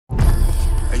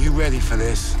you ready for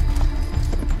this?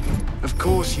 Of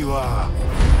course you are.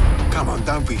 Come on,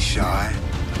 don't be shy.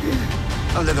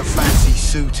 Don't let a fancy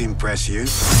suit impress you.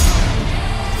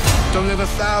 Don't let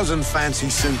 1,000 fancy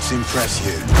suits impress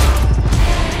you.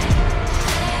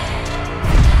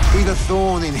 Be the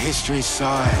thorn in history's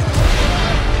side.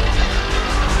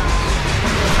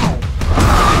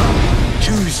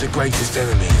 Choose the greatest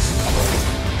enemies.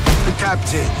 The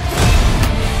captain.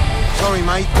 Sorry,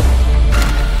 mate.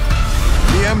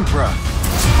 The emperor.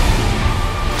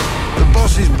 The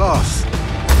boss's boss.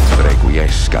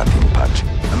 Requiescat in pace.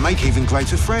 And make even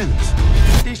greater friends.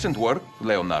 Decent work,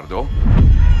 Leonardo.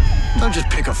 Don't just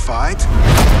pick a fight.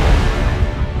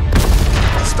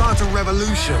 Start a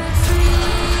revolution.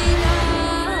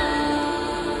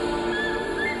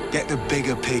 Get the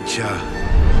bigger picture.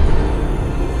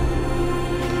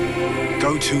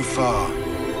 Go too far.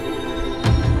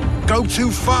 Go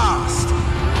too fast.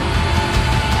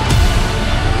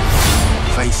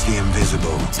 Face the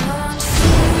invisible.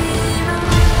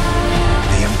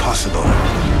 The impossible.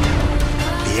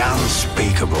 The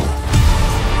unspeakable.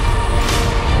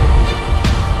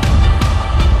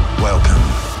 Welcome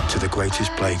to the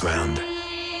greatest playground.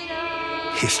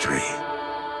 History.